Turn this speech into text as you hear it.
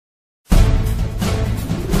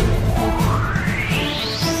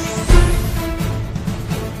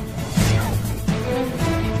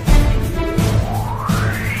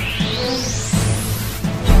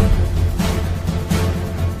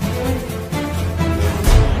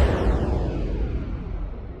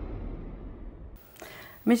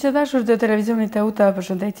Miqtë dashur të televizionit Teuta,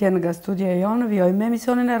 përshëndetje nga studia jonë, vjoj me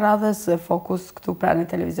emisionin e radhës Fokus këtu pranë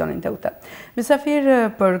televizionin Teuta.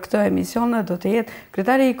 Mysafir për këtë emision do të jetë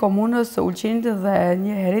kryetari i Komunës Ulqinit dhe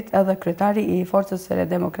një herit edhe kryetari i Forcës së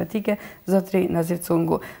Demokratike, zotri Nazif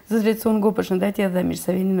Cungun. Zotri Cungun, përshëndetje dhe mirë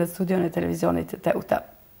se vini në studion e televizionit Teuta.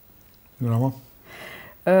 Bravo.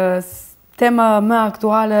 Tema më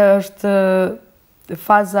aktuale është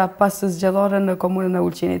faza pas zgjedhore në komunën e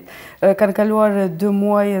Ulqinit. Kanë kaluar 2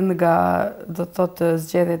 muaj nga, do të thotë,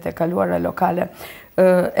 zgjedhjet e kaluara lokale.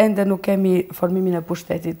 Ende nuk kemi formimin e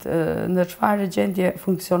pushtetit. Në çfarë gjendje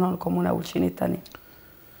funksionon komuna e Ulqinit tani?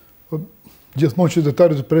 Gjithmonë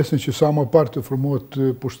qytetarët presin që sa më parë të formohet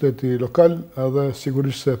pushteti lokal, edhe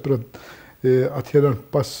sigurisht se për atëherën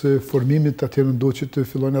pas formimit, atëherën do që të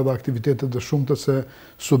fillojnë edhe aktivitetet dhe shumëta se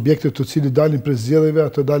subjektet të cilit dalin për zgjedhjeve,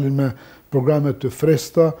 ato dalin me programe të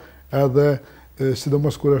freskëta, edhe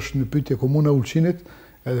sidomos kur është në pyetje komuna e Ulqinit,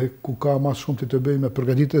 edhe ku ka mas shumë të bëjë me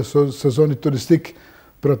përgatitje e sezonit turistik,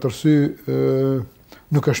 për atë arsye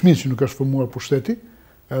nuk është mirë që nuk është formuar pushteti,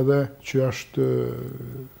 edhe që është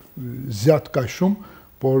zjatë kaq shumë,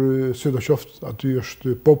 por sidoqoftë aty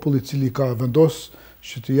është populli i cili ka vendosur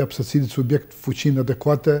që të jap secili subjekt fuqinë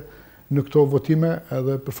adekuate në këto votime,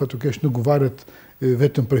 edhe për fat të keq nuk varet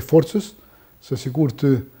vetëm prej forcës, se sikur të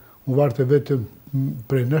varet vetëm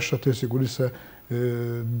prej nesh, atë sigurisht se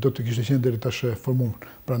do të kishte qenë deri tash e formuar.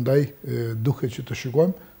 Prandaj duhet që të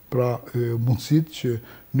shikojmë pra mundësitë që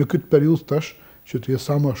në këtë periudhë tash që të jetë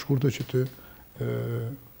sa më shkurtër që të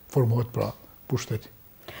formohet pra pushteti.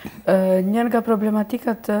 Një nga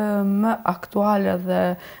problematikat më aktuale dhe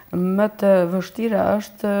më të vështira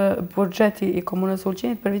është buxheti i Komunës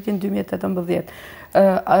Ulqinit për vitin 2018.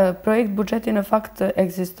 Projekt buxheti në fakt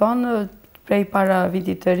ekziston prej para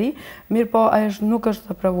vitit të ri, mirë po ai nuk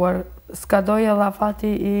është aprovuar. Skadoi edhe afati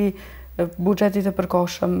i buxhetit të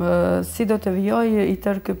përkohshëm. Si do të vijojë i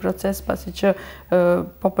tërë ky proces pasi që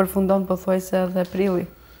po përfundon pothuajse edhe prilli?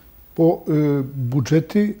 Po,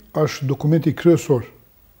 buxheti është dokumenti kryesor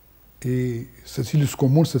i secilit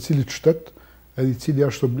komunë, secilit shtet, edhe i cili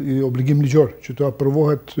është obligim ligjor që të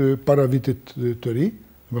aprovohet para vitit të ri,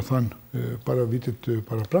 do të thënë para vitit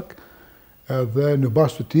paraprak, edhe në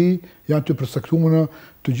bazë të tij janë të përcaktuara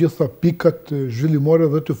të gjitha pikat zhvillimore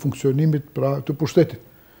dhe të funksionimit pra të pushtetit.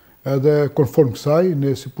 Edhe konform kësaj,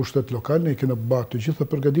 ne si pushtet lokal, ne kemi bërë të gjitha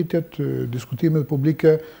përgatitjet, diskutimet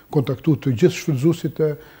publike, kontaktuar të gjithë shfrytëzuesit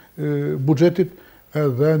e buxhetit,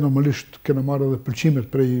 edhe normalisht kena marrë edhe pëlqimet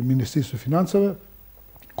prej Ministrisë së Financave,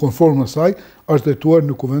 konform asaj është drejtuar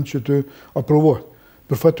në kuvent që të aprovohet.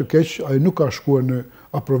 Për fat të keq, ai nuk ka shkuar në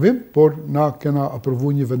aprovim, por na kena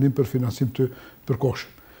aprovuar një vendim për financim të përkohshëm.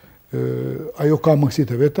 Ajo ka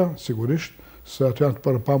mangësitë e veta, sigurisht, se ato janë të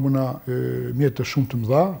parapamuna mjete shumë të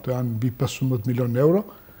mëdha, ato janë mbi 15 milion euro,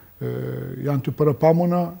 janë të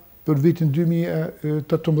parapamuna për vitin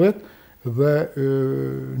 2018 dhe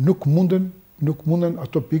nuk munden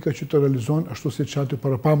ato pika që të realizohen ashtu si që janë të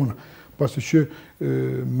parapamuna, pasi që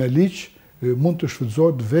me ligj mund të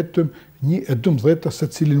shfrytëzohet vetëm 1/12 se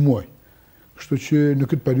cilin muaj. Kështu që në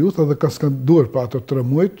këtë periudhë edhe ka skanduar për ato 3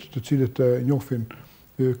 muajt, të cilët e njohin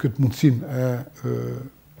këtë mundësinë e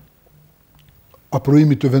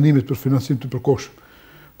aprovimit të vendimit për financim të përkohshëm.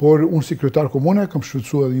 Por unë si kryetar komune kam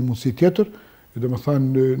shfrytëzuar edhe një mundësi tjetër,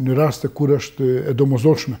 domethënë në raste kur është e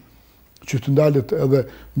domosdoshme që të ndalet edhe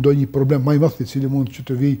ndonjë problem më i madh i cili mund që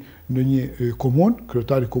të vijë në një komunë,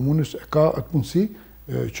 kryetari i komunës ka atë mundësi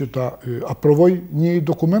që ta aprovojë një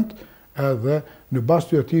dokument edhe në bazë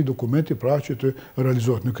të atij dokumenti pra që të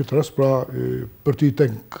realizohet. Në këtë rast pra për të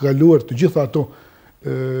kaluar të gjitha ato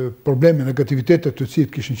probleme, negativitetet të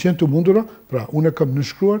cilat kishin qenë të mundura, pra unë kam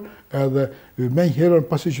nënshkruar edhe më herën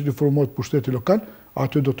pasi që të formohet pushteti lokal,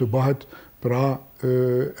 aty do të bëhet pra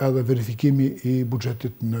edhe verifikimi i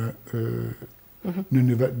buxhetit në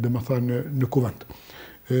nivel, domethënë në kuvent.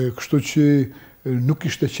 Kështu që nuk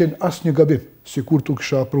ishte qenë asnjë gabim, sikur tu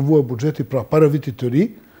kisha aprovuar buxheti pra para vitit të ri,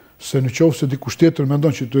 se në qoftë se dikush tjetër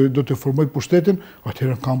mendon që do të formoj pushtetin,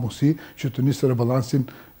 atëherë ka mundësi që të nisë rebalansin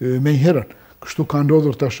më herën. Kështu ka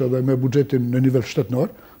ndodhur tash edhe me buxhetin në nivel shtetënor,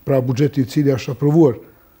 pra buxheti i cili është aprovuar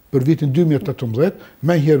për vitin 2018,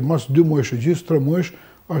 më herë mas 2 muajsh e gjys, 3 muajsh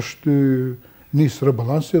është nisë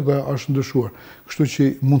rebalansi dhe është ndryshuar. Kështu që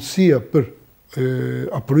mundësia për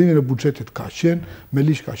aprovimin e buxhetit ka qenë, me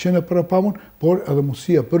ligj ka qenë e parapamur, por edhe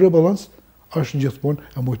mundësia për rebalans është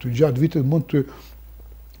gjithmonë e mujtur. Gjatë vitit mund të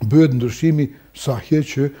bëhet ndryshimi sa herë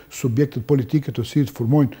që subjektet politike të cilët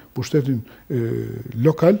formojnë pushtetin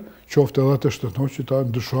lokal, qoftë edhe të shtetëror që ta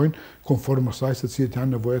ndryshojnë konform asaj se cilat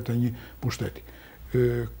janë nevojat e një pushteti.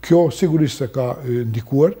 Kjo sigurisht se ka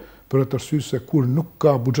ndikuar, për atë arsye se kur nuk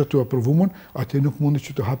ka buxhet të aprovuar, atje nuk mundi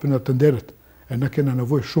që të hapen atë tenderet. E ne kena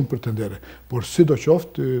nevojë shumë për tendere. Por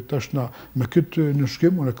sidoqoftë, tash me këtë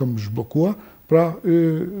nënshkrim unë kam zhbllokuar, pra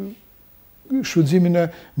shfrytëzimin e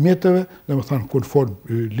mjeteve, domethënë konform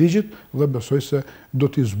ligjit, dhe besoj se do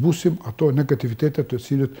t'i zbusim ato negativitetet të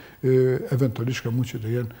cilët eventualisht ka mund që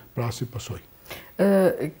të jenë pra si pasojë.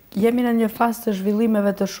 Jemi në një fazë të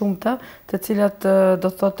zhvillimeve të shumta, të cilat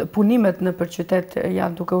do thotë punimet në qytet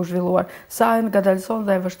janë duke u zhvilluar. Sa e ngadalëson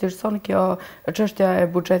dhe e vështirëson kjo çështja e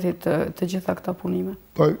buxhetit të gjitha këta punime?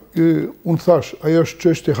 Po, unë thash, ajo është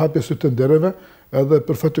çështje hapjes së tendereve, edhe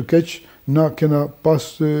për fat të keq na kena pas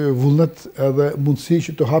vullnet edhe mundësi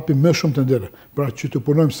që të hapim më shumë tendere, pra që të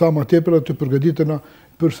punojmë sa më tepër dhe të përgatitena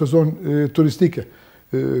për sezon turistike.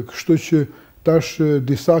 Kështu që tash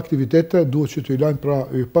disa aktivitete duhet që të i lajnë pra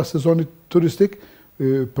pas sezonit turistik,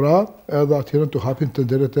 pra edhe atjerën të hapin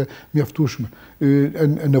tenderet e mjaftueshme,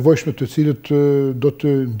 e nevojshme të cilët do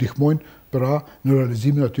të ndihmojnë pra në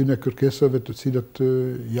realizimin aty në kërkesave të cilët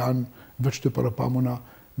janë veç të parapamuna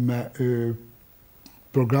me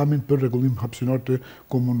programin për rregullim hapësinor të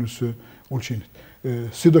komunës Ulqinit.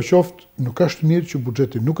 Sidoqoftë, nuk është mirë që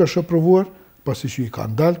buxheti nuk është aprovuar, pasi që i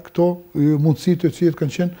kanë dalë këto mundësi të cilët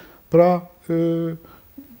kanë qenë pra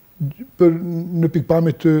në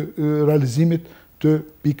pikpamje të realizimit të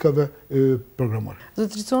pikave programore.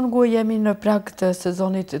 Zotëri Cungu, jemi në prag të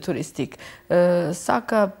sezonit turistik. Sa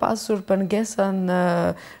ka pasur pengesa në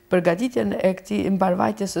përgatitjen e këtij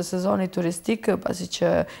mbarvajtjes së sezonit turistik, pasi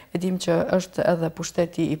që e dim që është edhe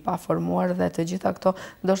pushteti i paformuar dhe të gjitha këto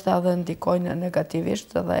ndoshta edhe ndikojnë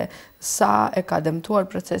negativisht, dhe sa e ka dëmtuar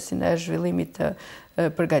procesin e zhvillimit të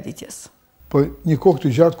përgatitjes? Po një kohë të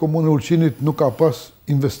gjatë komuna e Ulqinit nuk ka pas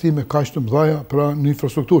investime kaq të mëdha pra në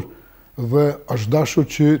infrastrukturë, dhe është dashur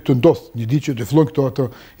që të ndodhë një ditë që të fillojnë këto ato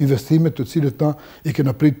investime të cilët na i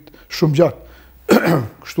kena prit shumë gjatë.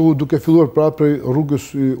 Kështu duke filluar pra prej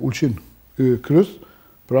rrugës Ulqin Kryes,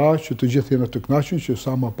 pra që të gjithë jenë të kënaqur që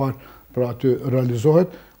sa më parë pra të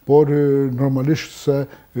realizohet, por normalisht se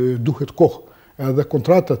duhet kohë. Edhe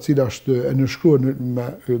kontrata e cila është e nënshkruar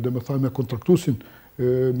me kontraktuesin,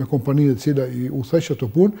 me kompaninë e cila i udhëheq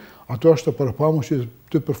ato punë, ato është parapamur që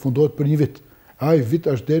të përfundohet për një vit. Ai vit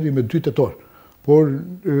është deri me 2 tetor. Por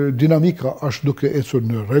dinamika është duke ecur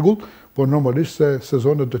në rregull, por normalisht se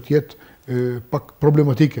sezonet do të jetë pak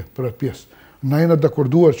problematike për atë pjesë. Na jena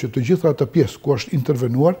dakorduar që të gjitha ato pjesë ku është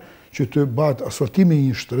intervenuar, që të bëhet asfaltimi i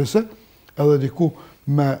një shtërese, edhe diku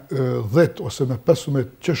me 10 ose me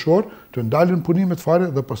 15 qershor të ndalën punimet fare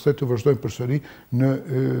dhe pastaj të vazhdojnë përsëri në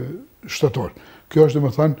shtator. Kjo është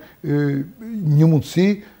domethënë një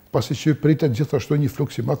mundësi, pasi që pritet gjithashtu një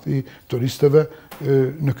fluks i madh i turistëve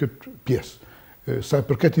në këtë pjesë. Sa i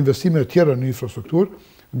përket investimeve të tjera në infrastrukturë,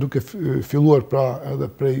 duke filluar pra edhe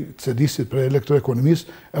prej cedisit, prej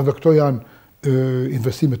elektroekonomisë, edhe këto janë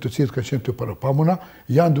investime të cilët kanë qenë të parapamuna,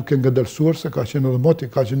 janë duke ngadalësuar se ka qenë edhe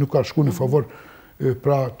moti, ka që nuk ka shku në favor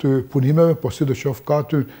pra të punimeve, po sidoqoftë ka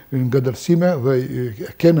të ngadalësime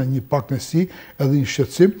dhe kena një pak nësi edhe një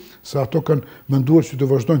shqetësim, se ato kanë menduar që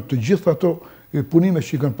të vazhdojnë të gjitha ato punime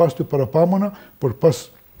që i kanë pas të parapamuna, por pas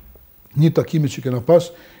një takimi që kena pas,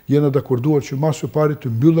 jena dakorduar që mas së pari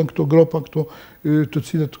të mbyllen këto gropa, këto të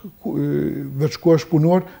cilët veç ku është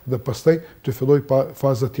punuar, dhe pastaj të filloj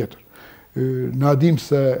faza tjetër. Na dim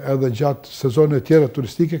se edhe gjatë sezoneve tjera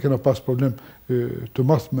turistike kena pas problem të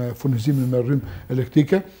madh me furnizimin me rrymë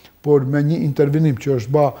elektrike, por me një intervenim që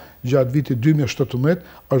është bë gjatë vitit 2017,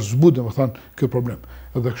 është zbut domethënë ky problem.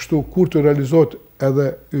 Edhe kështu kur të realizohet edhe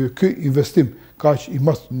ky investim kaq i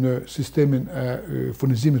madh në sistemin e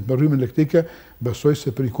furnizimit me rrymë elektrike, besoj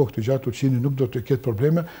se për një kohë të gjatë Ulqini nuk do të ketë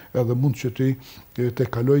probleme, edhe mund që të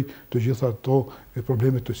kaloj të gjitha ato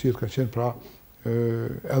probleme të cilat kanë qenë pra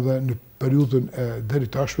edhe në periudhën e deri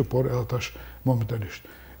tashme, por edhe tash momentanisht.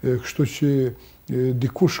 Kështu që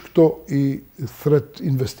dikush këto i thret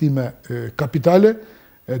investime kapitale,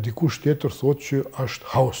 dikush tjetër thotë që është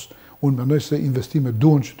haos. Unë mendoj se investime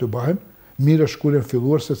duhen që të bëhen, mirë është kur janë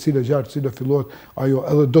filluar, se cila gjarë, cila fillohet, ajo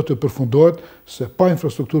edhe do të përfundohet, se pa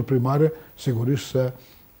infrastrukturë primare, sigurisht se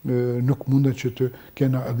nuk mundet që të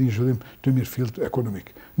kena edhe një zhvillim të mirëfillt ekonomik.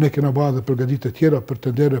 Ne kena bërë edhe përgatitje tjera për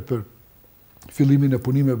tendere për fillimin e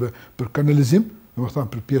punimeve për kanalizim, domethënë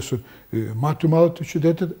për pjesën më të madhe të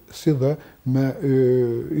qytetit, si dhe me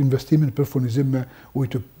investimin për furnizim me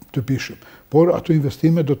ujë të pishëm. Por ato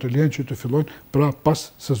investime do të lejon që të fillojnë pra pas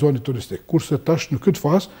sezonit turistik. Kurse tash në këtë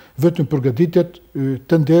fazë vetëm përgatitjet,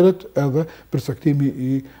 tenderet edhe përcaktimi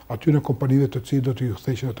i atyre kompanive të cilët do të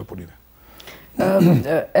udhëheqin ato punime.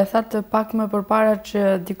 E thatë pak më përpara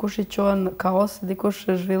që dikush i qonë kaos, dikush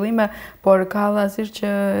zhvillime, por ka dhe asisht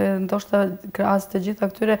që ndoshta krahas të gjitha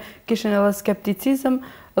këtyre kishin edhe skepticizëm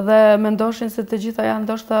dhe mendoshin se të gjitha janë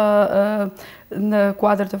ndoshta në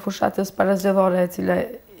kuadër të fushatës parazgjedhore e cila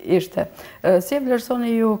ishte. Si e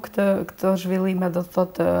vlerësoni ju këto zhvillime, do të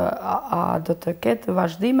thotë, a do të ketë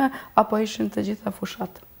vazhdime, apo ishin të gjitha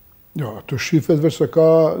fushatë? Jo, të shifet veç se ka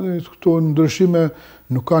këto ndryshime,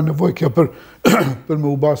 nuk ka nevoj kja për me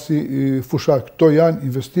u basi fushat. Këto janë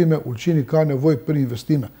investime, Ulqini ka nevoj për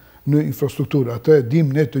investime në infrastrukturë. Atë e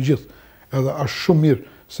dim ne të gjithë, edhe ashtë shumë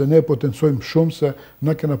mirë se ne potencojmë shumë se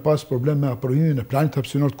ne kena pas problem me aprovimin e planit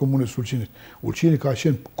hapësinor të komunës Ulqinit. Ulqini ka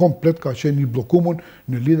qenë komplet, ka qenë i blokuar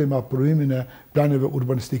në lidhje me aprovimin e planeve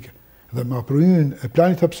urbanistike. Dhe me aprovimin e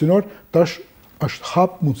planit hapësinor, tash është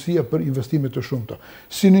hap mundësia për investime të shumta.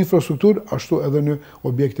 Si në infrastrukturë, ashtu edhe në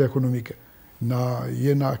objekte ekonomike.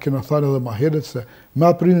 Kena thënë edhe më herët se me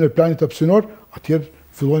aprovimin e planit hapësinor, atëherë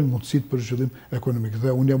fillojnë mundësitë për zhvillim ekonomik. Dhe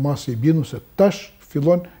unë jam i bindur se tash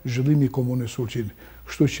fillon zhvillimi i komunës Ulqinit.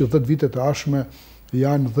 Kështu që 10 vitet e ardhshme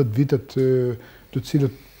janë 10 vitet të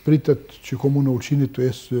cilët pritet që komuna Ulqinit të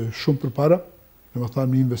ecë shumë përpara, domethënë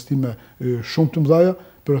me investime shumë të mëdha.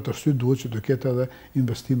 Për atë arsye duhet që të ketë edhe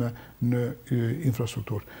investime në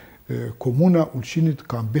infrastrukturë. Komuna Ulqinit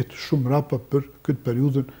ka mbetë shumë rapa për këtë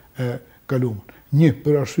periudhën e kaluar. Një,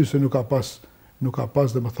 për arsye se nuk ka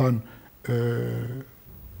pas domethënë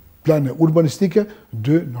plane urbanistike,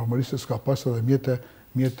 dy, normalisht s'ka pas edhe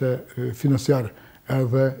mjete financiare.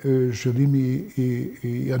 Edhe zhvillimi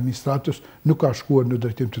i administratës nuk ka shkuar në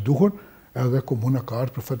drejtim të duhur, edhe komuna ka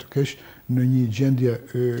ardhur për fat të keq në një gjendje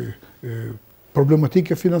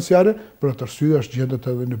problematike financiare, për atë arsye është gjendet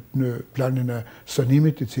edhe në planin e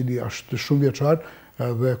sanimit, i cili është shumë vjeçar,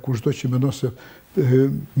 edhe kushdo që mendon se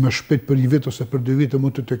më shpejt për një vit ose për 2 vite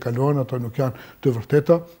mund të kalojnë, ato nuk janë të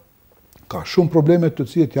vërteta. Ka shumë probleme të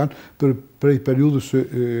cilët janë prej periudhës së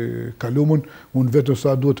kaluar. Unë vetëm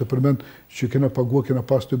sa duhet të përmend që kena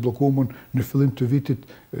pas të bllokuar në fillim të vitit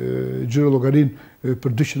xhirollogarin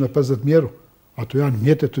për 250 euro. Ato janë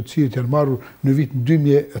mjetet të cilët janë marrur në vitin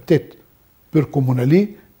 2008 për komunali,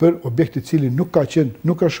 për objekte të cilin nuk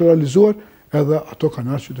është realizuar, edhe ato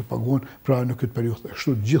kanë ardhur të paguhen pra në këtë periudhë.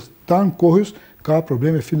 Kështu gjithtan kohës ka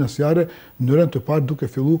probleme financiare në rend të parë duke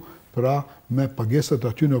filluar pra me pagesat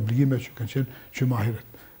aty në obligime që kanë qenë që më herët.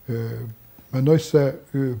 Mendoj se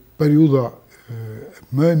periudha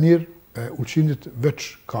më e mirë e Ulqinit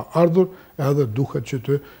veç ka ardhur, edhe duhet që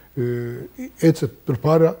të ecet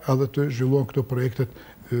përpara edhe të zhvillohen këto projektet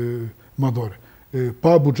madhore.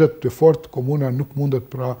 Pa buxhet të fortë, komuna nuk mundet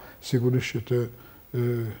pra sigurisht që të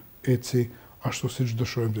eci ashtu siç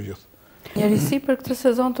dëshirojmë të gjithë. Një risi për këtë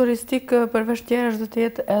sezon turistik përveç tjerësh do të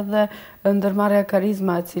jetë edhe ndërmarrja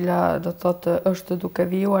Karizma, e cila do të thotë është duke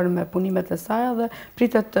vijuar me punimet e saj dhe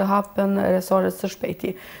pritet të hapen resorët së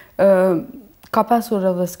shpejti. Ka pasur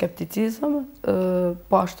edhe skepticizëm,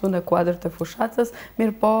 po ashtu në kuadër të fushatës,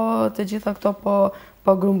 mirë po të gjitha këto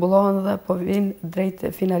po grumbullohen dhe po vinë drejt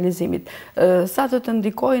finalizimit. Sa do të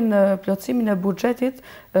ndikojnë në plotësimin e buxhetit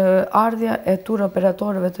ardhja e tur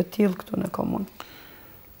operatorëve të tillë këtu në komunë?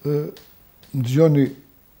 Dëgjoni,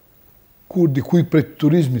 kur dikuj prej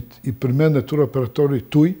turizmit i përmendet tur operatori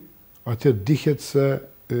tuj, atëherë dihet se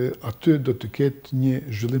aty do të ketë një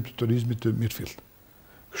zhvillim të turizmit të mirëfillt.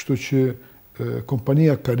 Kështu që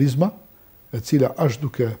kompania Karizma, e cila është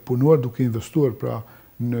duke punuar, duke investuar pra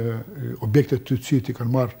në objektet të cilët i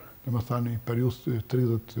kanë marrë, domethënë në një periudhë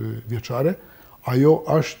 30 vjeçare, ajo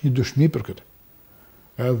është një dëshmi për këtë.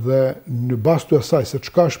 Edhe në bazë të asaj se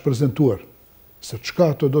çka është prezantuar, se çka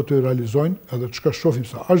ato do të realizojnë, edhe çka shohim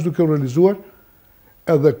se është duke u realizuar,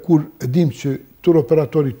 edhe kur e dim që tur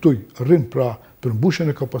operatori tuj rrin pra për mbushjen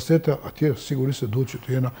e kapacitetit, atje sigurisht se duhet që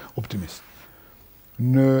të jena optimist.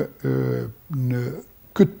 Në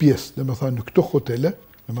këtë pjesë, domethënë në këto hotele,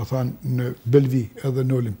 domethënë në Belvi edhe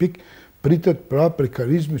në Olimpik, pritet pra për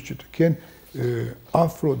Karizmës që të kenë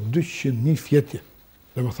afro 200.000 fjetje,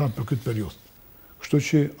 domethënë për këtë periudhë. Kështu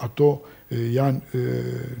që ato janë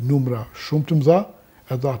numra shumë të mëdha,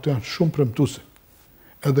 edhe ato janë shumë premtuese.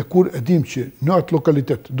 Edhe kur e dim që në atë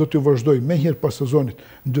lokalitet do të vazhdoj me herë pas sezonit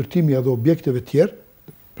ndërtimi edhe objekteve tjerë,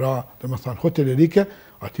 pra domethënë hotelerike,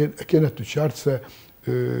 atëherë e keni të qartë se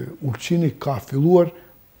Ulqini ka filluar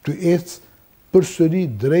të ecë përsëri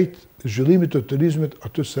drejt zhvillimit të turizmit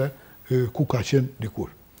aty se ku ka qenë dikur.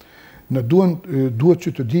 Ne duhet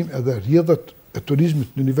që të dimë edhe rrjedhat e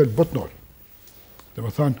turizmit në nivel botnor.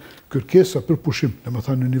 Domethënë kërkesa për pushim,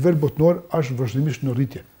 domethënë në nivel botnor është vazhdimisht në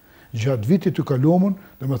rritje. Gjatë vitit të kaluar,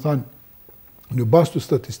 domethënë Në bazë të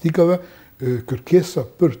statistikave, kërkesa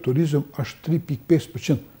për turizëm është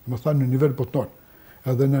 3.5%, më thanë në nivel botënor.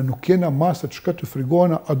 Edhe ne nuk kena masat çka të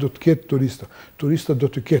frigojna, a do të ketë turista. Turista do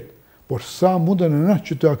të ketë, por sa munden në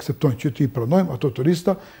që të akseptojnë, që të i pranojmë ato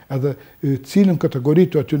turista, edhe cilën kategori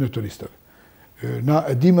të aty në turistave. Na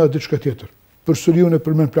e dimë edhe diçka tjetër. Përsëri unë e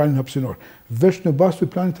përmend planin hapësinor. Veç në bazë të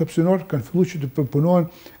planit hapësinor kanë filluar që të përpunohen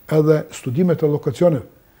edhe studimet e lokacioneve.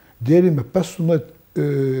 Deri me 15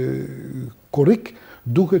 korrik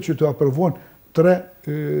duket që të aprovohen 3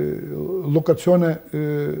 lokacione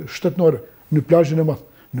shtetnore në plazhin e madh.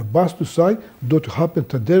 Në bazë të saj do të hapen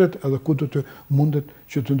të deret edhe ku do të mundet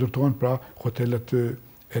që të ndërtohen pra hotelet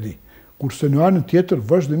e ri. Kurse në anën tjetër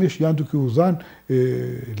vazhdimisht janë duke u dhënë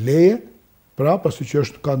leje, pra pasi që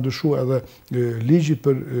ka ndryshuar edhe ligji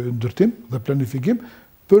për ndërtim dhe planifikim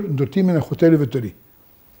për ndërtimin e hoteleve të ri.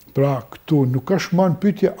 Pra këtu nuk ka shman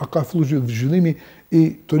pyetje a ka filluar zhvillimi i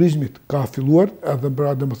turizmit, ka filluar edhe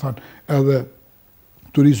pra domethënë edhe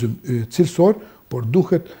turizëm cilësor, por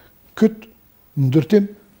duhet këtë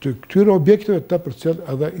ndërtim të këtyre objekteve të përcjell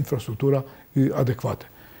edhe infrastruktura adekuate.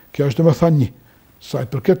 Kjo është domethënë një. Sa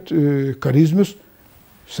i përket karizmës,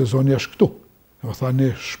 sezoni është këtu. Domethënë ne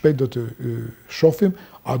shpejt do të shohim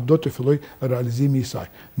a do të filloj realizimi i saj.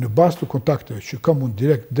 Në bazë të kontakteve që kam unë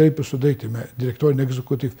direkt drejt për së drejti me direktorin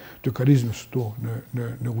ekzekutiv të karizmës këtu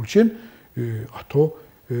në Ulqin, ato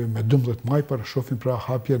me 12 maj parashofin pra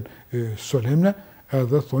hapjen solemne,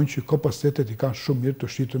 edhe thonë që kapacitetet i kanë shumë mirë të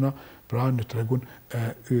shituna pra në tregun e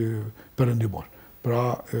perëndimor.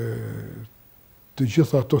 Pra të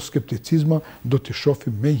gjitha ato skepticizma do të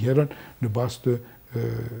shohim më herën në bazë të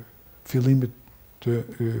fillimit të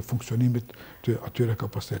funksionimit të atyre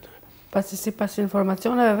kapaciteteve. Sipas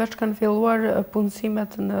informacioneve, veç kanë filluar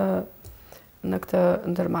punësimet në këtë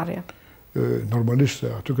ndërmarrje. Normalisht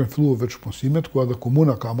se aty kanë filluar veç punësimet, ku edhe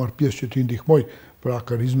komuna ka marrë pjesë që të ndihmoj pra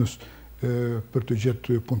karizmës për të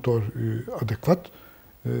gjetë punëtor adekuat.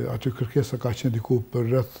 Aty kërkesa ka qenë diku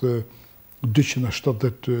për rreth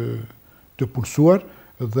 270 të punësuar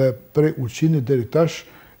dhe prej Ulqinit deri tash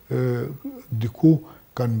diku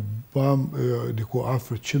kanë bëm diku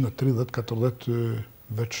afër 130-140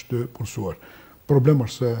 veç të punësuar. Problem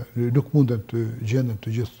është se nuk munden të gjenden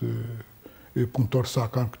të gjithë punëtor sa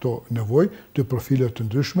kanë këto nevojë, të profile të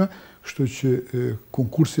ndryshme, kështu që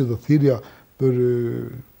konkursi dhe thirrja për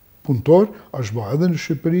punëtor është bërë edhe në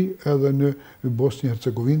Shqipëri, edhe në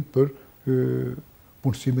Bosnjë-Hercegovinë për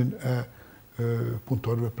punësimin e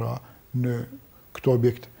punëtorëve pra në këto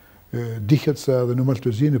objekte. Dihet se edhe në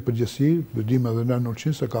Maltëzi në përgjithësi, dim edhe në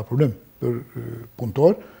Ulqin se ka problem për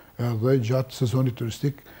punëtor, edhe gjatë sezonit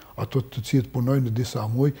turistik ato të cilët punojnë në disa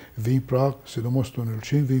muaj vijnë pra, sidomos në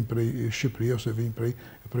Ulqin, vijnë prej Shqipërisë ose vijnë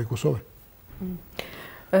prej Kosovës.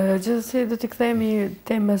 Gjithsesi do t'i kthehemi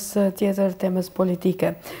temës tjetër, temës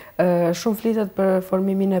politike. Shumë flitet për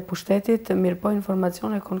formimin e pushtetit, mirëpo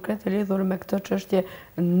informacione konkrete lidhur me këtë çështje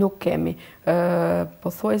nuk kemi.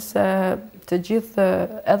 Pothuajse të gjithë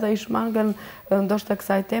edhe i shmangën ndoshta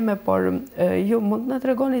kësaj teme, por ju mund të na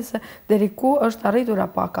tregoni se deri ku është arritur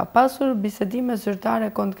apo ka pasur bisedime zyrtare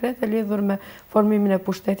konkrete lidhur me formimin e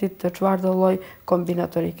pushtetit të çfarëdo lloj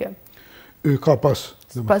kombinatorike? Ka pas.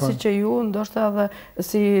 Pasi që ju, ndoshta edhe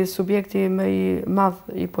si subjekti më i madh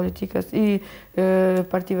i politikës, i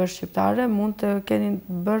partive shqiptare, mund të keni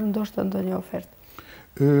bërë ndoshta ndonjë ofertë.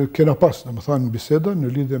 Kena pas, domethënë biseda në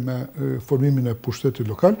lidhje me formimin e pushtetit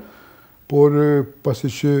lokal, por pasi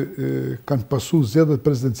që kanë pasu zgjedhjet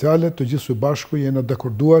prezidenciale, të gjithë së bashku jena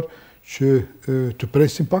dakorduar që të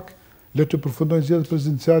presim pak, le të përfundojnë zgjedhjet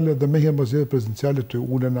prezidenciale dhe me herë zgjedhjet prezidenciale të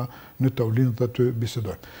ulena në tavolinë dhe të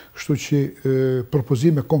bisedojnë. Kështu që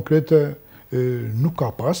propozime konkrete nuk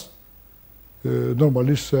ka pas.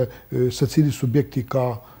 Normalisht se secili subjekti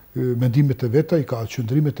ka mendimet e veta, i ka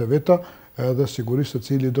qëndrimet e veta, edhe sigurisht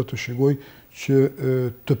secili do të shikojë që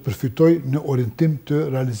të përfitoj në orientim të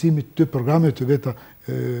realizimit të programeve të veta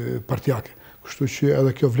partijake. Kështu që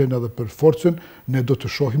edhe kjo vlen edhe për forcën, ne do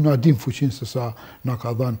të shohim, na dim fuqinë se sa na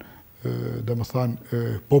ka dhënë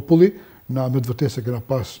populli, na me të vërtetë se kena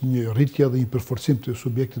pas një rritje dhe një përforcim të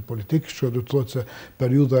subjektit politik, që do të thotë se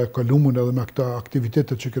periudha e kaluar edhe me këta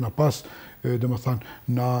aktivitetet që kena pas,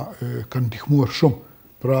 na kanë ndihmuar shumë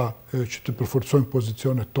pra që të përforcojmë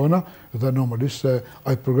pozicionet tona dhe normalisht se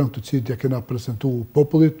ai program të cilët ja kena prezantuar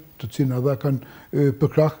popullit, të cilin edhe kanë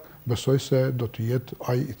përkrah, besoj se do të jetë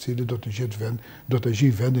ai i cili do të gjetë vend, do të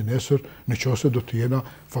gjejë vendin nesër nëse do të jena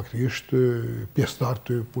faktikisht pjesëtar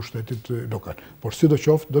të pushtetit lokal. Por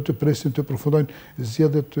sidoqoftë do të presim të përfundojnë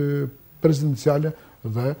zgjedhjet prezidenciale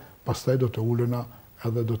dhe pastaj do të ulena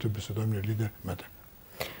edhe do të bisedojmë në lidhje me të.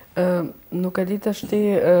 Nuk e di të shti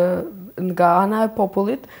nga ana e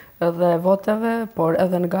popullit dhe votave, por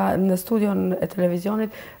edhe në studion e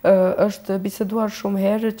televizionit është biseduar shumë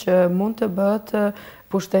herë që mund të bëhet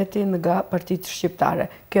pushteti nga partitë shqiptare.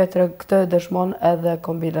 Këtë dëshmon edhe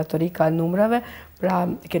kombinatorika e numrave, pra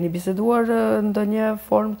keni biseduar ndonjë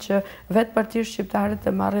formë që vetë partitë shqiptare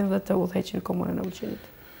të marrin dhe të udhëheqin komunën e Ulqinit?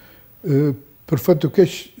 Për fat të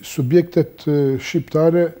keq, subjektet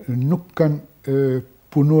shqiptare nuk kanë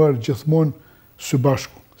punuar gjithmonë së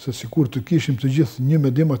bashku, se sikur të kishim të gjithë një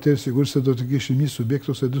mendim, atëherë sigurisht se do të kishim një subjekt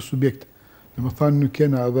ose dy subjekte. Domethënë nuk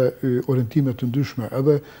kena edhe orientime të ndryshme,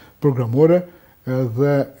 edhe programore,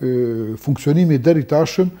 edhe funksionimi deri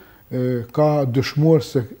tashëm ka dëshmuar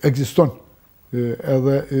se ekziston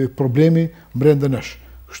edhe problemi brenda nesh.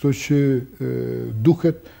 Kështu që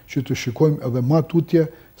duhet që të shikojmë edhe më tutje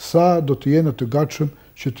sa do të jenë të gatshëm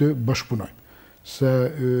që të bashkëpunojmë. Se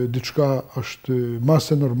diçka është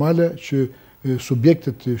mase normale që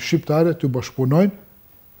subjektet shqiptare të bashkëpunojnë,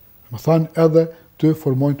 më thanë edhe të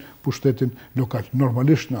formojnë pushtetin lokal.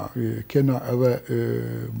 Normalisht na kena edhe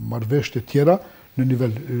marrëveshje tjera në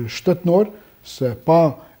nivel shtetënor, se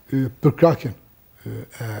pa përkrahjen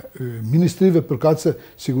e ministrive përkatëse,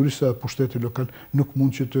 sigurisht se pushteti lokal nuk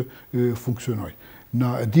mund që të funksionojë.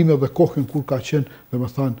 Na e dim edhe kohën kur ka qenë,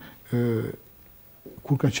 domethënë,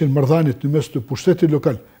 kur kanë qenë marrëdhëniet në mes të pushtetit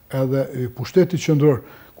lokal edhe pushtetit qendror,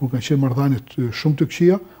 kur kanë qenë marrëdhëniet shumë të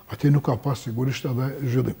këqija, atje nuk ka pas sigurisht edhe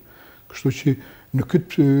zhvillim. Kështu që në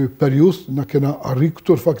këtë periudhë na kena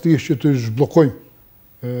arritur faktikisht që të zhbllokojmë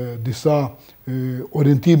disa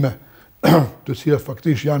orientime të cilat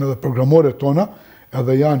faktikisht janë edhe programore tona,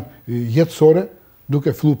 edhe janë jetësore,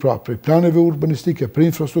 duke filluar pra prej planeve urbanistike,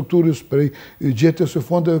 prej infrastrukturës, prej gjetjes së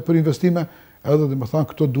fondeve për investime, edhe dhe më thanë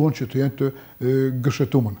këto duan që të jenë të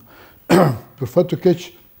gëshetumën. Për fat të keq,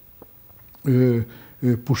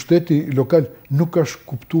 pushteti lokal nuk është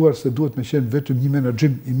kuptuar se duhet me qenë vetëm një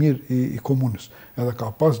menaxhim i mirë i komunës. Edhe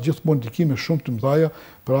ka pas gjithmonë ndikime shumë të mëdha,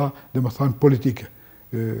 pra dhe më thanë politike.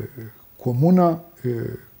 Komuna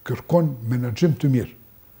kërkon menaxhim të mirë.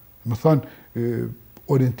 Më thanë,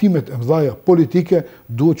 orientimet e mëdha politike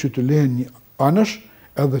duhet që të lehen një anësh,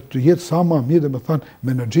 edhe të jetë sa më mirë, dhe me thanë,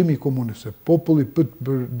 menaxhimi i komunës, se populli pët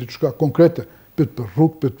për diçka konkrete, pët për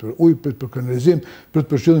rrugë, pët për ujë, pët për kanalizim, pët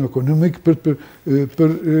për zhvillim ekonomik, pët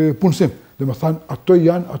për punësim. Dhe me thanë, ato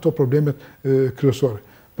janë ato problemet kryesore.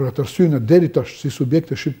 Për atë arsye, deri tash, si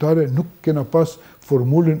subjekte shqiptare, nuk kena pas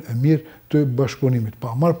formulën e mirë të bashkëpunimit.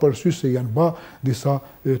 Pa marrë parasysh se janë ba disa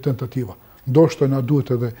tentativa. Ndoshta na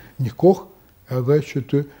duhet edhe një kohë, edhe që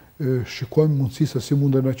të shikojmë mundësi se si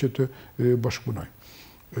mundena që të bashkëpunojmë.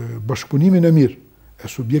 Bashkëpunimin e mirë e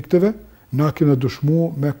subjekteve na kena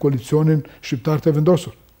dëshmu me koalicionin shqiptar të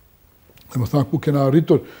vendosur. Dhe më thanë ku kena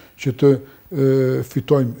arritur që të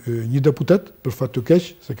fitojmë një deputet, për fat të keq,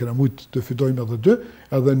 se kena mujt të fitojmë edhe dy,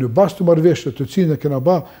 edhe në bazë të marrëveshjeve të cilën e kena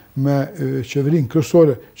ba me qeverinë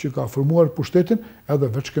kryesore që ka formuar pushtetin,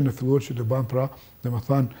 edhe veç kena filluar që të banë pra, dhe më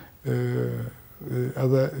thanë,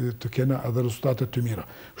 edhe të kena edhe rezultate të mira.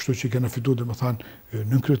 Kështu që kena fituar, dhe më thanë,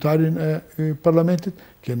 nën kryetarin e parlamentit,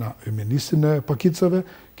 kena ministrin e pakicave,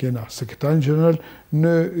 kena sekretarin general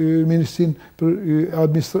në ministrin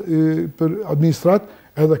për administrat,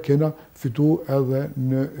 edhe kena fitu edhe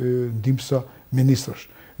në ndihmësa ministrash.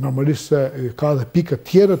 Normalisht se ka edhe pika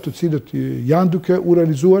tjera të cilët janë duke u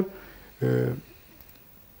realizuar,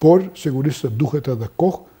 por sigurisht se duhet edhe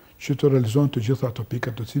kohë që të realizohen të gjitha ato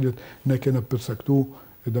pikat të cilët ne kena përcaktu,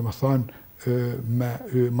 dhe më thanë, me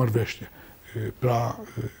marrëveshje. Pra,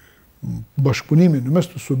 bashkëpunimi në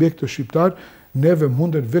mes të subjekte shqiptar, neve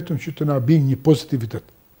mundet vetëm që të na bijë një pozitivitet.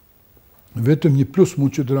 Vetëm një plus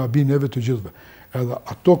mund që të na bijë neve të gjithve. Edhe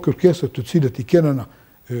ato kërkeset të cilët i kena na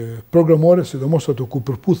programore, sidomos ato ku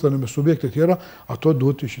përputhën me subjekte tjera, ato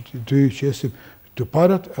duhet të qesim të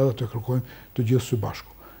parat edhe të kërkojmë të gjithë së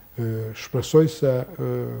bashku. Shpresoj se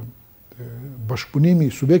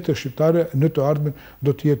bashkëpunimi i subjekte shqiptare në të ardhmen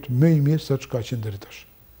do të jetë më i mirë se çka ka qenë deri tash.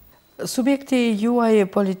 Subjekti juaj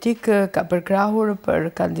politik ka përkrahur për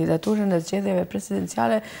kandidaturën e zgjedhjeve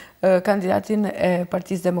presidenciale kandidatin e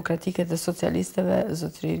Partisë Demokratike të Socialistëve,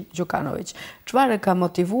 zotëri Gjukanović. Çfarë ka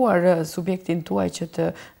motivuar subjektin tuaj që të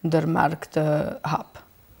ndërmarrë këtë hap?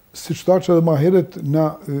 Siç thash edhe më herët, na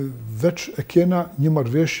veç e kena një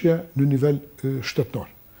marrëveshje në nivel shtetënor.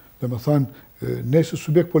 Dhe më thanë, ne si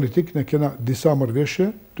subjekt politik ne kena disa marrëveshje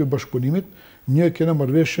të bashkëpunimit, një kena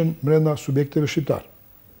marrëveshjen brenda subjekteve shqiptar.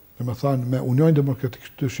 Dhe më thanë, me Unionin Demokratik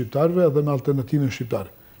të Shqiptarëve dhe me Alternativën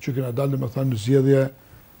Shqiptare, që kena dalë, dhe më thanë, në zgjedhje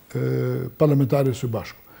parlamentare së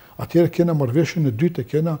bashku. Atjere kena marrëveshjen e dytë,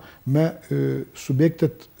 kena me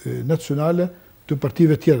subjektet nacionale të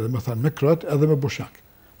partive tjera, dhe me thanë me kroat edhe me boshnjak.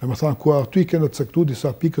 Dhe me thanë ku aty i kena caktu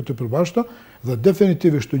disa pikët të përbashkëta dhe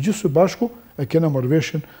definitivisht të gjithë së bashku e kena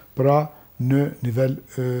marrëveshjen pra në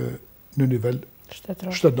nivel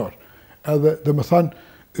shtetëror. Edhe dhe me thanë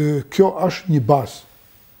kjo është një bazë.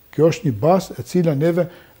 Kjo është një bazë e cila neve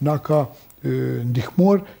na ka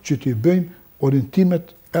ndihmuar që t'i bëjmë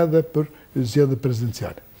orientimet edhe për zgjedhjet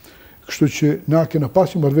prezidenciale. Kështu që na kena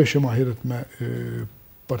pasur marrëveshje më herët me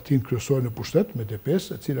partinë kryesore në pushtet, me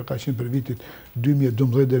DPS, e cila ka qenë për vitin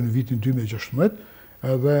 2012 deri në vitin 2016,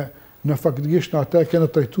 edhe në faktikisht në ata kena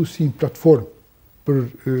trajtuar si një platformë për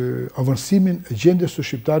avancimin e gjendjes së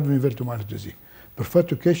shqiptarëve në nivel të malit të zi. Për fat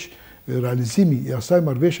të keq, realizimi i asaj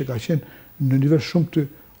marrëveshje ka qenë në nivel shumë të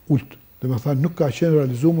ulët. Domethënë nuk ka qenë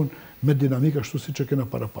realizuar me dinamikë ashtu siç e kena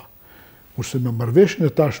parapa. Kurse me marrëveshjen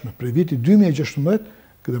e tashme për vitin 2016,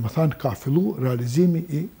 domethënë ka filluar realizimi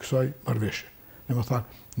i kësaj marrëveshje.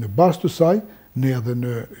 Domethënë në bazë të saj, ne edhe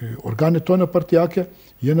në organet tona partijake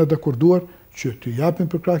jena dakorduar që të japim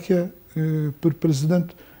përkrahje për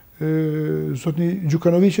president zotni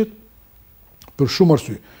Gjukanovićit për shumë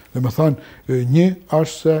arsye. Domethënë një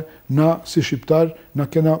është se na si shqiptar na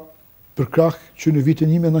kena përkrah që në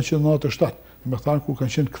vitin 1997, domethënë kur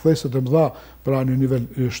kanë qenë kthesët e mëdha pra në nivel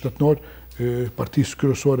shtetëror partisë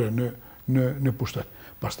kryesore në pushtet.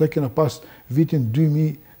 Pastaj kena pas vitin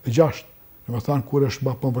 2006, domethënë kur është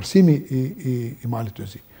bë pavarësimi i malit të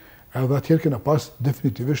zi. Edhe atëherë kena pas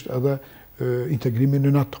definitivisht edhe integrimin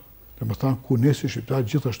në NATO. Domethënë ku ne si shqiptar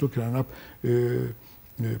gjithashtu kena nap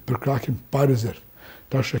përkrahjen pa rezervë.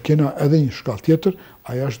 Tash kena edhe një shkallë tjetër,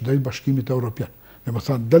 ajo është drejt Bashkimit Evropian.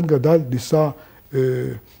 Domethënë dal nga dal disa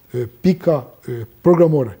pika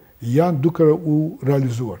programore janë duke u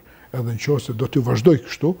realizuar. Edhe nëse do të vazhdoj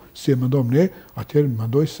kështu, si e mendojmë ne, atëherë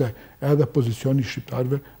mendoj se edhe pozicioni i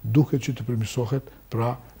shqiptarëve duhet që të përmirësohet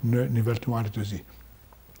pra në nivel të malit të zi.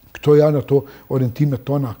 Këto janë ato orientimet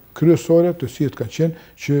tona kryesore të cilat kanë qenë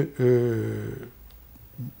që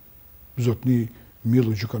zotni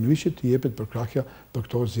Milo Gjukanovićit i jepet përkrahja për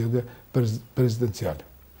këto zgjedhje prezidenciale.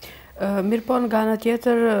 Mirë po nga ana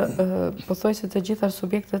tjetër, pothuajse të gjitha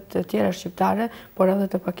subjektet e tjera shqiptare, por edhe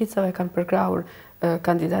të pakicave kanë përkrahur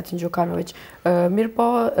kandidatin Gjukanović. Mirë po,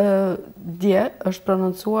 dje është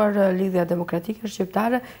prononcuar Lidhja Demokratike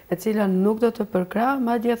Shqiptare, e cila nuk do të përkrah,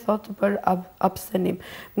 madje thotë për abstenim.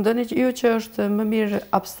 Mendoni ju që është më mirë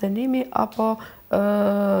abstenimi apo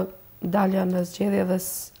dalja në zgjedhje dhe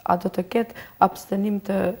a do të ketë abstenim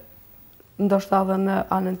të ndoshta edhe në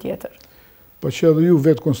anën tjetër? Po që edhe ju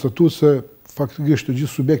vetë konstatu se faktikisht të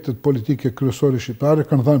gjithë subjektet politike kryesore shqiptare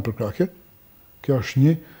kanë dhënë përkrahje. Kjo është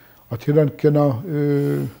një. Atëherë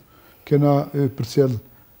kena përcjell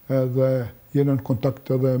edhe jena në kontakt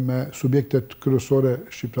edhe me subjektet kryesore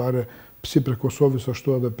shqiptare si për Kosovës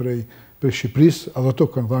ashtu edhe prej Shqipërisë, edhe ato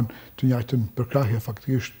kanë dhënë të njëjtën përkrahje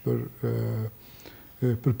faktikisht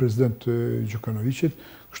për president Gjukanovićit,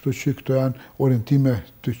 kështu që këto janë orientime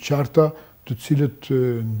të qarta të cilët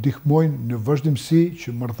ndihmojnë në vazhdimsi që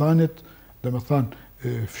marrëdhëniet, domethënë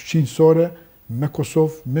fqinjësore me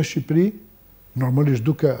Kosovë, me Shqipëri, normalisht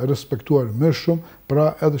duke respektuar më shumë,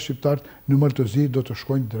 pra edhe shqiptarët në Mal të Zi do të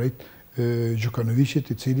shkojnë drejt Gjukanovićit,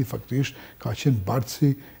 i cili faktikisht ka qenë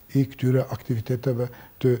bartësi i këtyre aktiviteteve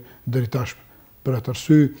të dëritashme. Për atë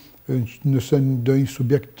arsye, nëse ndonjë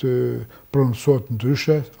subjekt prononcohet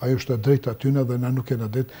ndryshe, ajo është e drejtë atyne dhe na nuk kena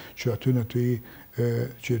det që atyne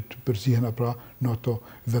që të përzihen pra në ato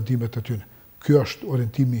vendimet e tyne. Ky është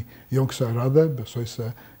orientimi jonë kësaj radhe, besoj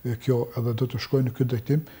se kjo edhe do të shkojë në këtë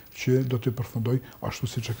drejtim që do të përfundoj ashtu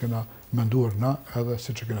siç e kena menduar na edhe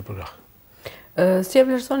siç e kena përkrahur. Si e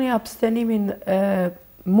vlerësoni abstenimin e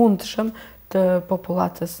mundshëm të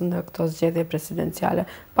popullatës në këto zgjedhje presidenciale,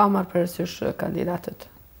 pa marrë parasysh kandidatët?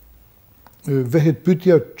 Vehet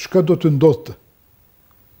pyetja çka do të ndodhte.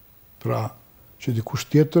 Pra që dikush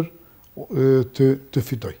tjetër të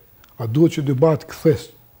fitoj. A duhet që debat kthes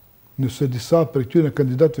nëse disa për këtyre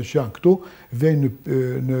kandidatëve që janë këtu vejnë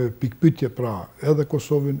në pikpyetje pra edhe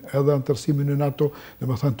Kosovën, edhe antarësimin në NATO,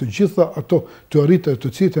 domethënë të gjitha ato teoritë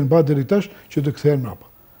të cilat janë bërë deri tash që të kthehen mbrapa.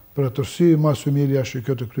 Për atë arsye më së miri është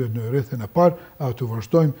kjo të kryhet në rrethin e parë, apo të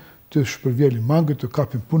vazhdojmë të shpërvjelim mangët, të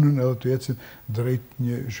kapim punën edhe të ecim drejt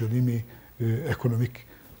një zhvillimi ekonomik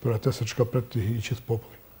për atë se çka pret i gjithë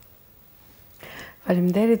populli.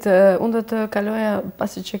 Faleminderit. Unë do të kaloja,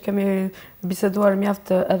 pasi që kemi biseduar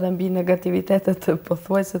mjaft edhe mbi negativitetet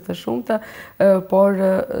pothuajse të shumta, por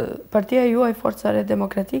partia juaj Forca Re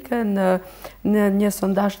Demokratike në një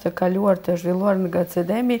sondazh të kaluar të zhvilluar nga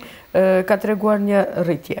CDM-i ka treguar një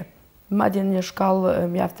rritje madje në një shkallë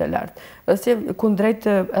mjaft e lartë. Si kundrejt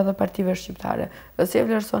edhe partive shqiptare. Si e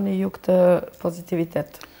vlerësoni ju këtë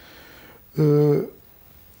pozitivitet?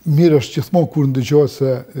 Mirë është gjithmonë kur ndëgjohet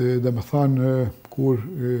se, domethënë, kur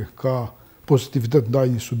ka pozitivitet ndaj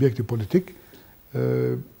një subjekti politik,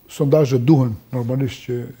 sondazhet duhen normalisht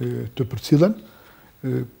që të përcillen,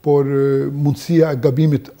 por mundësia e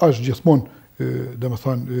gabimit është gjithmonë,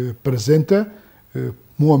 domethënë, prezente.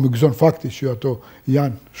 Mua më gëzon fakti që ato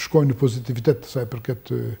shkojnë në pozitivitet sa i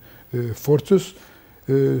përket forcës.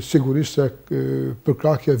 Sigurisht se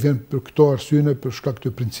përkrahja vjen për këto arsyene, për shkak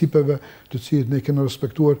të principeve të cilët ne kemi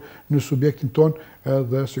respektuar në subjektin ton,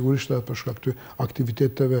 edhe sigurisht edhe për shkak të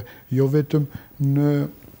aktiviteteve jo vetëm në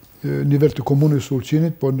nivel të komunës së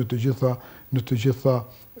Ulqinit, por në të gjitha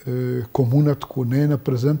komunat ku ne jemi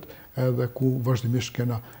prezent edhe ku vazhdimisht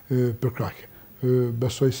kena përkrahje.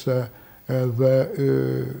 Besoj se edhe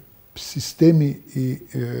sistemi i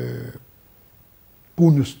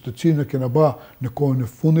punës të cilën e kena ba në kohën e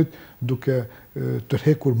fundit, duke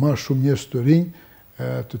tërhekur më shumë njerëz të rinj,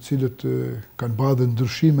 të cilët kanë ba dhe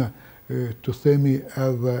ndryshime të themi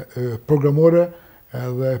edhe programore,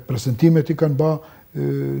 edhe prezentimet i kanë ba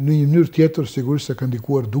në një mënyrë tjetër, sigurisht se kanë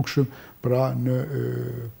ndikuar dukshëm pra në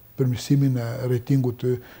përmirësimin e rejtingut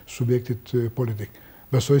të subjektit politik.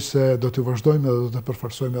 Besoj se do të vazhdojmë edhe do të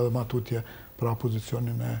përfarsojmë edhe më tutje pra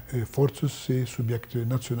pozicionin e forcës si subjekt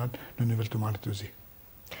nacional në nivel të Malit të Zi.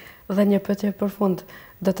 Dhe një pyetje për fund,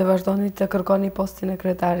 do të vazhdoni të kërkoni postin e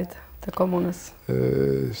kryetarit të komunës?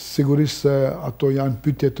 Sigurisht se ato janë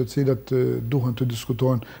pyetje të cilat duhen të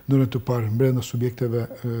diskutohen në të parë brenda subjekteve,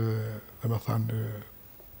 domethënë,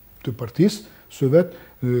 të partisë së vet,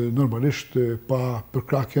 normalisht pa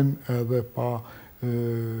përkrahjen edhe pa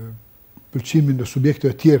pëlqimin e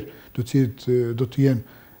subjekteve tjerë të cilët do të jenë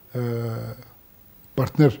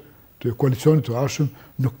partner të koalicionit të ardhshëm,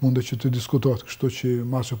 nuk mundet që të diskutohet. Kështu që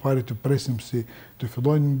më së pari të presim si të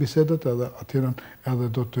fillojnë bisedat edhe atëherën edhe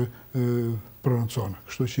do të prononcohen.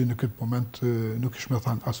 Kështu që në këtë moment nuk ish me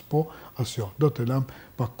thënë as po, as jo. Do të lëm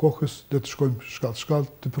pak kohës, do të shkojmë shkallë,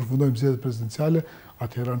 të përfundojmë zgjedhjet prezidenciale,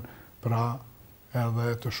 atëherën pra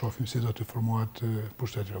edhe të shohim si do të formohet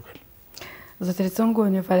pushteti lokal. Zotëri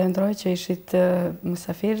Cungun, ju falenderoj që ishit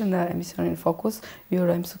mysafir në emisionin Fokus. Ju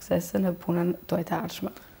urojmë suksese në punën tuaj të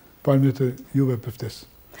ardhshme. Faleminderit juve për ftesë.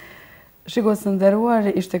 Shikues të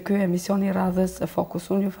nderuar, ishte ky emisioni i radhës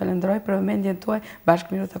Fokus. Unë ju falenderoj për vëmendjen tuaj.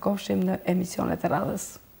 Bashkë miru takofshim në emisionet e radhës.